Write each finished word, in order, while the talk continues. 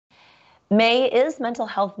May is Mental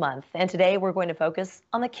Health Month, and today we're going to focus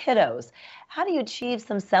on the kiddos. How do you achieve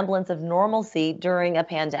some semblance of normalcy during a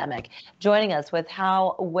pandemic? Joining us with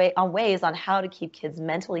ways on how to keep kids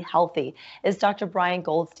mentally healthy is Dr. Brian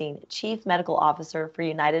Goldstein, Chief Medical Officer for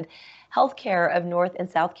United Healthcare of North and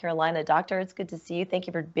South Carolina. Doctor, it's good to see you. Thank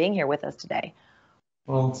you for being here with us today.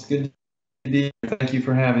 Well, it's good to be here. Thank you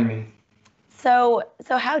for having me. So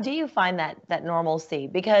how do you find that normalcy?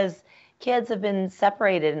 Because kids have been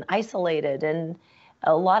separated and isolated, and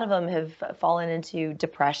a lot of them have fallen into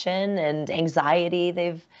depression and anxiety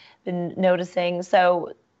they've been noticing.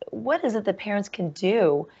 So what is it that parents can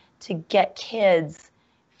do to get kids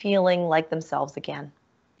feeling like themselves again?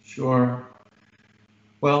 Sure.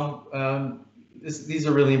 Well, these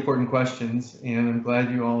are really important questions, and I'm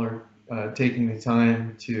glad you all are taking the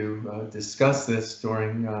time to discuss this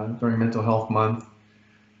during Mental Health Month.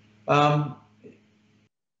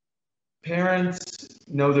 Parents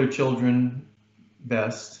know their children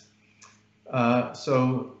best,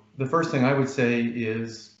 so the first thing I would say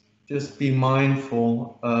is just be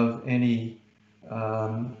mindful of any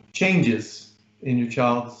changes in your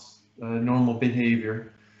child's normal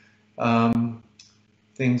behavior.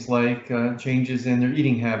 Things like changes in their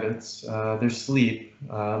eating habits, their sleep.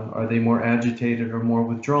 Are they more agitated or more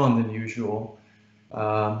withdrawn than usual?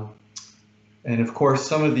 And of course,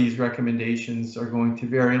 some of these recommendations are going to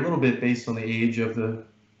vary a little bit based on the age of the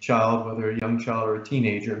child, whether a young child or a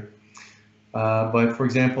teenager. But for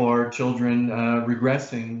example, are children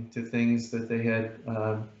regressing to things that they had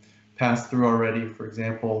passed through already? For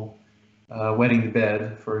example, wetting the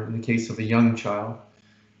bed in the case of a young child.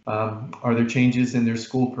 Are there changes in their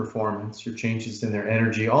school performance or changes in their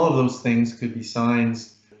energy? All of those things could be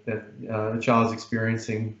signs that a child is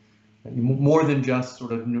experiencing more than just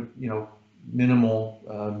sort of, minimal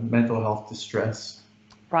mental health distress.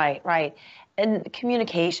 Right. And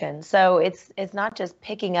communication. So it's not just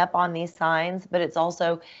picking up on these signs, but it's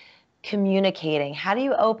also communicating. How do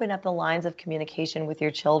you open up the lines of communication with your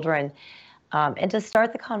children and to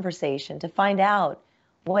start the conversation, to find out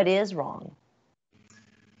what is wrong?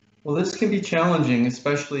 Well, this can be challenging,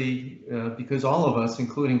 especially because all of us,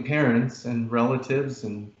 including parents and relatives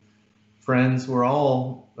and friends, we're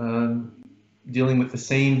all dealing with the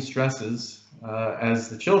same stresses as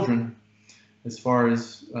the children as far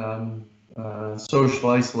as social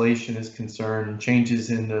isolation is concerned and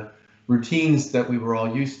changes in the routines that we were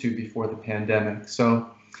all used to before the pandemic. So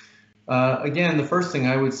again, the first thing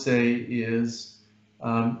I would say is,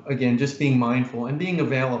 again, just being mindful and being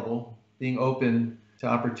available, being open to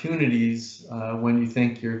opportunities when you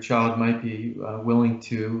think your child might be willing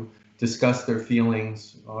to discuss their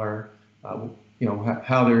feelings or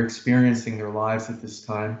how they're experiencing their lives at this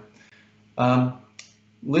time.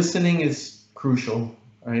 Listening is crucial,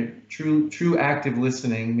 right? True active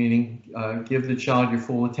listening, meaning give the child your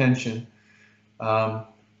full attention.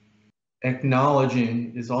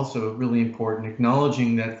 Acknowledging is also really important.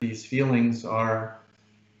 Acknowledging that these feelings are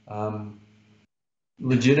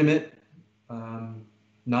legitimate,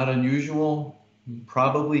 not unusual,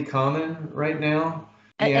 probably common right now.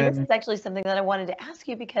 And this is actually something that I wanted to ask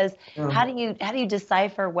you, because how do you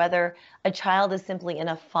decipher whether a child is simply in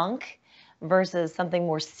a funk versus something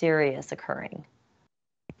more serious occurring?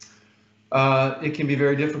 It can be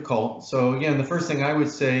very difficult. So again, the first thing I would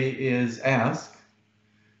say is ask.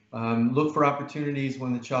 Look for opportunities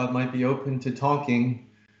when the child might be open to talking.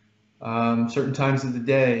 Certain times of the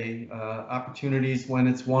day, opportunities when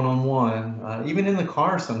it's one-on-one, even in the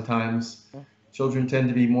car sometimes, children tend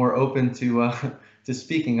to be more open to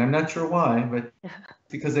speaking. I'm not sure why, but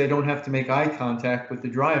because they don't have to make eye contact with the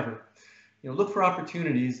driver. Look for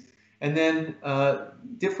opportunities, and then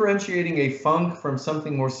differentiating a funk from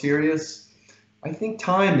something more serious. I think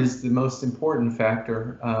time is the most important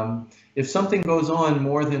factor. If something goes on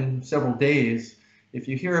more than several days, if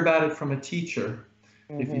you hear about it from a teacher,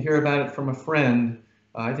 if you hear about it from a friend,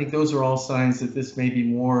 I think those are all signs that this may be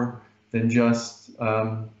more than just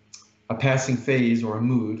a passing phase or a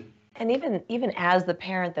mood. And even as the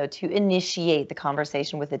parent, though, to initiate the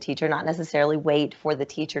conversation with the teacher, not necessarily wait for the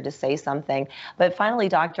teacher to say something. But finally,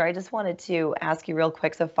 doctor, I just wanted to ask you real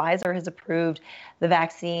quick. So Pfizer has approved their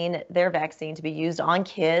vaccine to be used on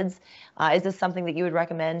kids. Is this something that you would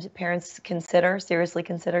recommend parents seriously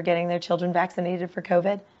consider getting their children vaccinated for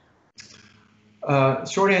COVID?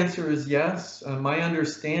 Short answer is yes. My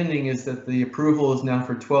understanding is that the approval is now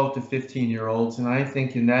for 12 to 15-year-olds, and I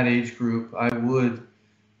think in that age group, I would,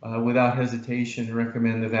 without hesitation,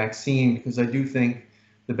 recommend the vaccine, because I do think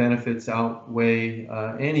the benefits outweigh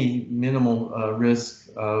any minimal risk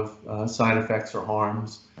of side effects or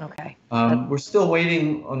harms. Okay. We're still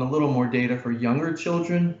waiting on a little more data for younger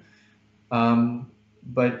children. I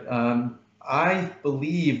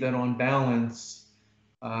believe that on balance,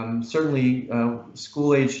 certainly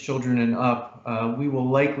school-age children and up, we will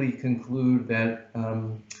likely conclude that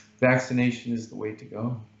vaccination is the way to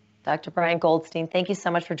go. Dr. Brian Goldstein, thank you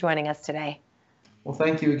so much for joining us today. Well,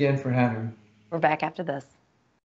 thank you again for having me. We're back after this.